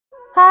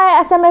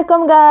Hai,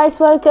 Assalamualaikum guys.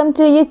 Welcome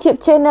to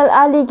YouTube channel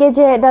Ali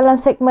Gadget dalam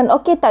segmen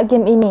Okey Tak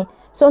Game ini.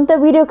 So,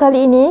 untuk video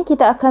kali ini,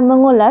 kita akan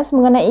mengulas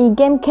mengenai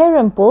game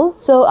Carrom Pool.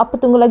 So, apa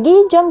tunggu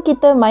lagi? Jom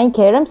kita main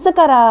Carrom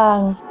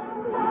sekarang.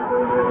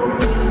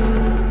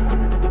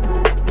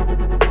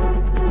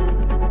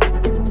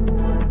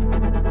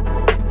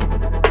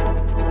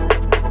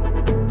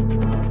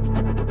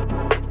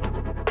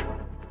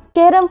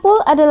 Carrom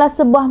Pool adalah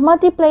sebuah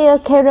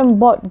multiplayer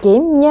Carrom board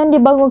game yang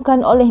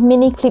dibangunkan oleh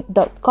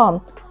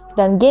miniclip.com.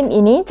 Dan game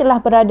ini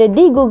telah berada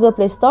di Google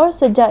Playstore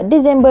sejak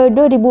Disember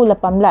 2018.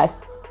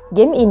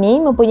 Game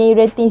ini mempunyai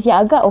rating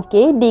yang agak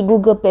okey di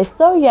Google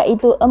Playstore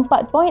iaitu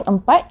 4.4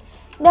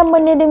 dan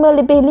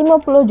menerima lebih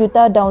 50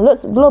 juta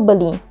downloads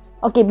globally.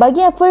 Okey, bagi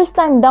yang first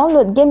time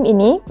download game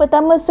ini,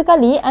 pertama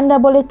sekali anda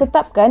boleh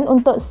tetapkan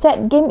untuk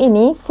set game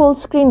ini full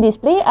screen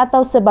display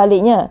atau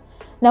sebaliknya.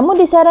 Namun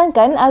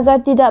disarankan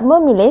agar tidak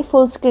memilih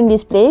full screen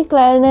display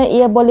kerana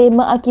ia boleh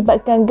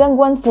mengakibatkan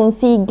gangguan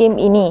fungsi game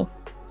ini.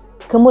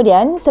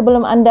 Kemudian,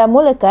 sebelum anda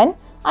mulakan,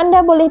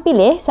 anda boleh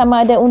pilih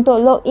sama ada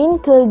untuk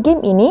login ke game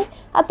ini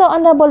atau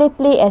anda boleh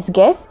play as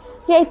guest,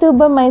 iaitu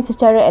bermain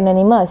secara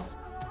anonymous.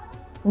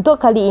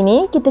 Untuk kali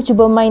ini, kita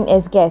cuba main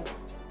as guest.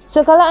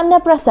 So, kalau anda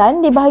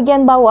perasan, di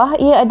bahagian bawah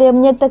ia ada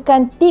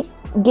menyertakan tip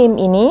game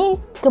ini.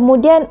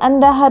 Kemudian,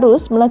 anda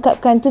harus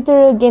melengkapkan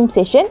tutorial game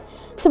session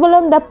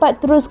sebelum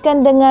dapat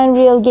teruskan dengan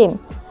real game.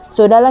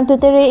 So, dalam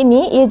tutorial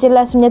ini, ia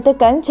jelas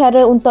menyatakan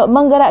cara untuk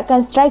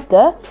menggerakkan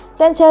striker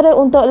dan cara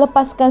untuk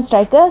lepaskan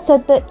striker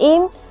serta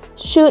aim,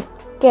 shoot,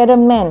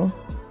 Carrom man.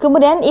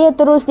 Kemudian, ia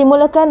terus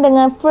dimulakan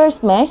dengan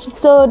first match.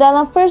 So,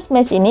 dalam first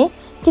match ini,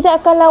 kita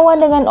akan lawan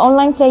dengan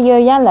online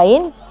player yang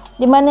lain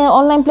di mana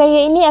online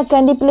player ini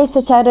akan dipilih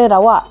secara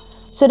rawak.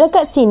 So,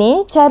 dekat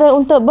sini, cara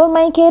untuk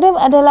bermain Carrom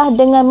adalah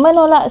dengan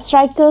menolak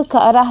striker ke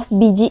arah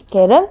biji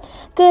Carrom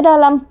ke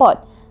dalam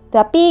pot.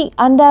 Tapi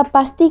anda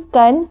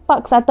pastikan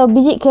pucks atau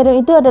biji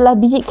Carrom itu adalah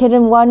biji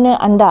Carrom warna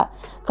anda.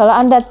 Kalau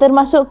anda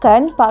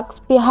termasukkan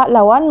pucks pihak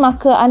lawan,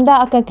 maka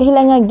anda akan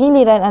kehilangan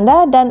giliran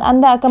anda dan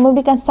anda akan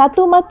memberikan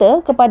satu mata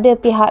kepada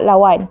pihak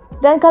lawan.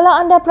 Dan kalau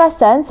anda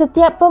perasan,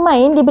 setiap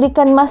pemain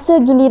diberikan masa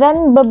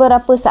giliran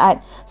beberapa saat.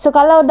 So,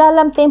 kalau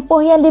dalam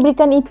tempoh yang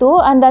diberikan itu,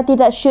 anda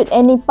tidak shoot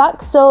any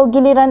pucks, so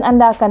giliran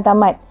anda akan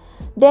tamat.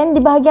 Dan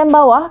di bahagian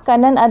bawah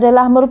kanan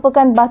adalah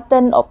merupakan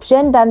button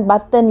option dan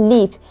button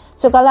leave.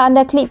 So, kalau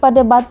anda klik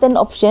pada button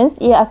options,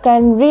 ia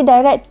akan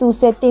redirect to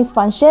settings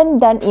function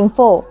dan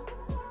info.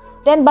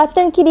 Dan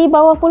button kiri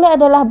bawah pula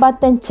adalah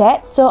button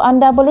chat. So,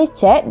 anda boleh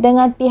chat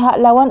dengan pihak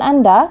lawan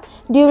anda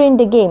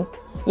during the game.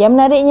 Yang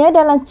menariknya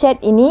dalam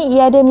chat ini,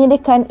 ia ada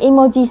menyediakan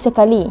emoji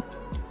sekali.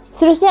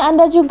 Seterusnya,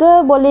 anda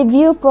juga boleh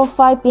view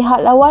profile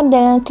pihak lawan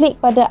dengan klik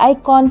pada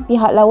ikon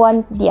pihak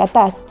lawan di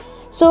atas.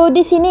 So,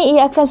 di sini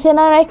ia akan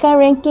senaraikan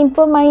ranking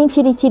pemain,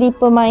 ciri-ciri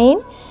pemain,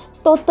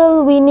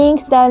 total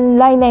winnings dan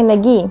lain-lain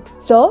lagi.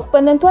 So,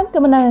 penentuan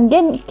kemenangan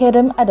game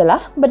Carrom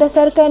adalah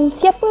berdasarkan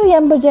siapa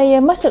yang berjaya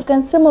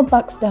masukkan semua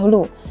pucks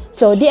dahulu.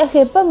 So, di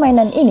akhir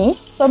permainan ini,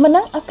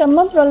 pemenang akan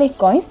memperoleh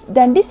coins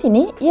dan di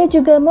sini ia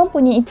juga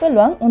mempunyai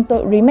peluang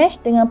untuk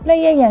rematch dengan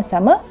player yang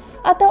sama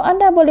atau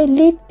anda boleh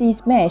leave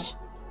this match.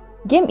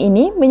 Game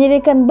ini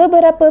menyediakan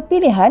beberapa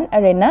pilihan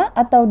arena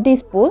atau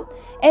disc pool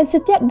dan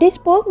setiap disc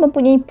pool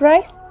mempunyai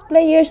prize,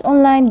 players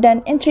online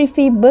dan entry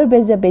fee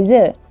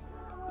berbeza-beza.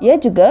 Ia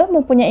juga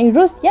mempunyai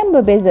rules yang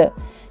berbeza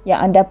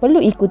yang anda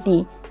perlu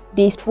ikuti.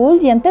 Disc pool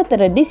yang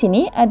tertera di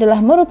sini adalah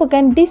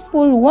merupakan disc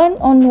pool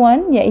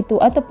one-on-one iaitu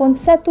ataupun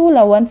satu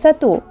lawan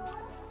satu.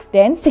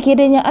 Dan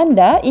sekiranya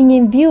anda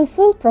ingin view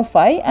full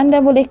profile, anda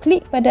boleh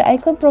klik pada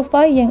ikon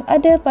profile yang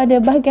ada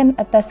pada bahagian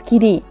atas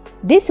kiri.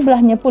 Di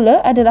sebelahnya pula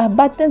adalah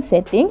button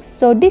settings.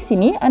 So, di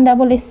sini anda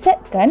boleh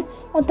setkan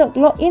untuk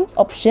login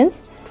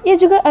options. Ia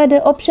juga ada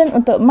option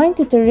untuk main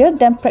tutorial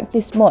dan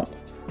practice mode.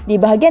 Di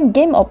bahagian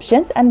game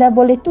options, anda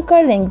boleh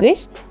tukar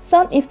language,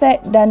 sound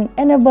effect dan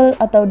enable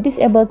atau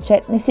disable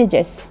chat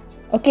messages.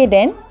 Okey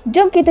then,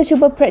 jom kita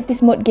cuba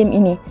practice mode game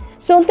ini.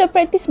 So, untuk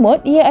practice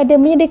mode, ia ada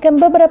menyediakan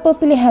beberapa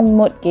pilihan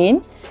mode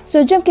game.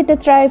 So, jom kita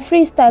try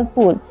freestyle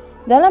pool.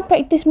 Dalam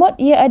practice mode,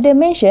 ia ada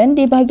mention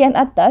di bahagian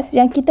atas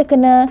yang kita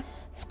kena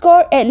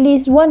score at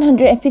least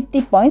 150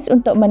 points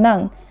untuk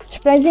menang.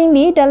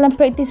 Surprisingly, dalam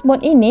practice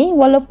mode ini,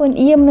 walaupun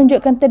ia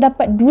menunjukkan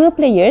terdapat 2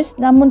 players,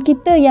 namun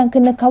kita yang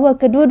kena kawal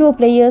kedua-dua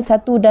player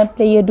 1 dan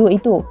player 2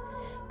 itu.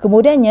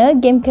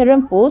 Kemudiannya, game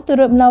Carrom Pool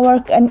turut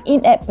menawarkan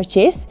in-app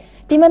purchase,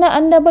 di mana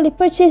anda boleh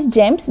purchase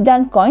gems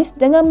dan coins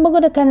dengan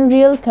menggunakan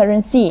real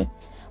currency.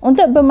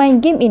 Untuk bermain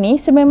game ini,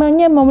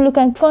 sememangnya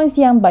memerlukan coins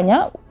yang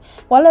banyak.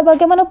 Walau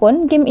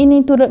bagaimanapun, game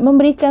ini turut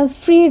memberikan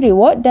free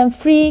reward dan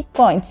free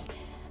coins.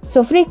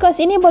 So, free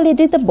coins ini boleh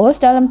ditebus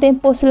dalam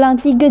tempoh selang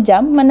 3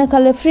 jam,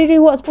 manakala free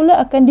rewards pula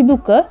akan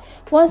dibuka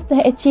once dah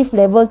achieve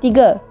level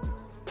 3.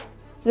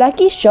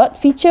 Lucky shot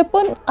feature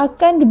pun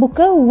akan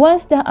dibuka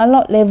once dah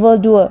unlock level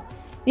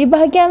 2. Di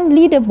bahagian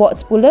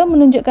leaderboards pula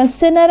menunjukkan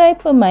senarai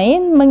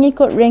pemain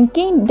mengikut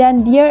ranking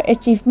dan their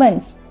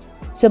achievements.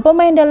 So,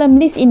 pemain dalam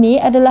list ini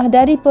adalah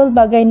dari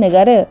pelbagai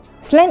negara.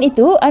 Selain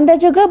itu, anda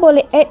juga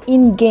boleh add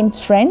in game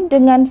friend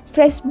dengan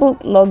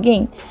Facebook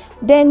login.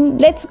 Then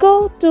let's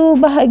go to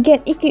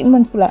bahagian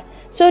equipment pula.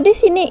 So di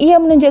sini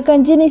ia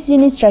menunjukkan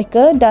jenis-jenis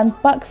striker dan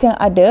parks yang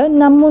ada,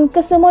 namun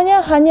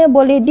kesemuanya hanya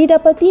boleh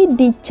didapati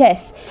di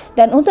chest.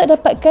 Dan untuk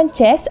dapatkan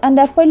chest,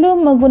 anda perlu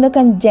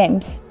menggunakan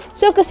gems.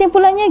 So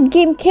kesimpulannya,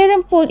 game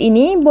Carrom Pool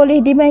ini boleh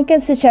dimainkan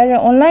secara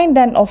online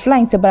dan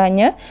offline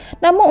sebenarnya.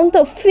 Namun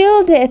untuk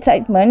feel the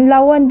excitement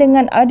lawan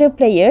dengan other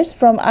players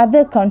from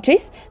other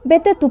countries,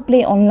 better to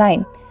play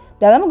online.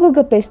 Dalam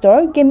Google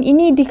Playstore, game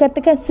ini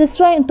dikatakan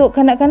sesuai untuk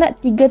kanak-kanak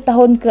 3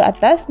 tahun ke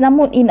atas,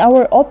 namun in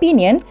our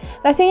opinion,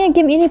 rasanya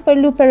game ini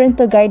perlu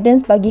parental guidance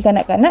bagi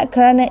kanak-kanak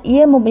kerana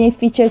ia mempunyai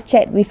feature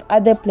chat with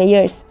other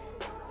players.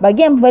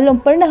 Bagi yang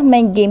belum pernah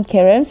main game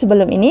Carrom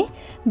sebelum ini,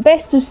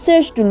 best to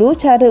search dulu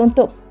cara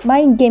untuk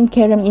main game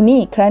Carrom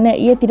ini kerana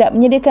ia tidak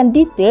menyediakan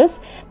details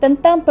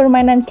tentang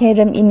permainan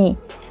Carrom ini.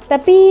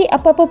 Tapi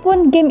apa-apa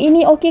pun, game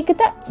ini okey ke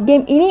tak?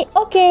 Game ini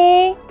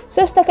okey.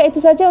 So setakat itu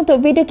saja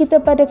untuk video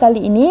kita pada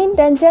kali ini,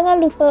 dan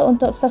jangan lupa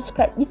untuk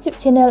subscribe YouTube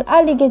channel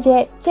Ali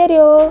Gadget.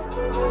 Cheerio!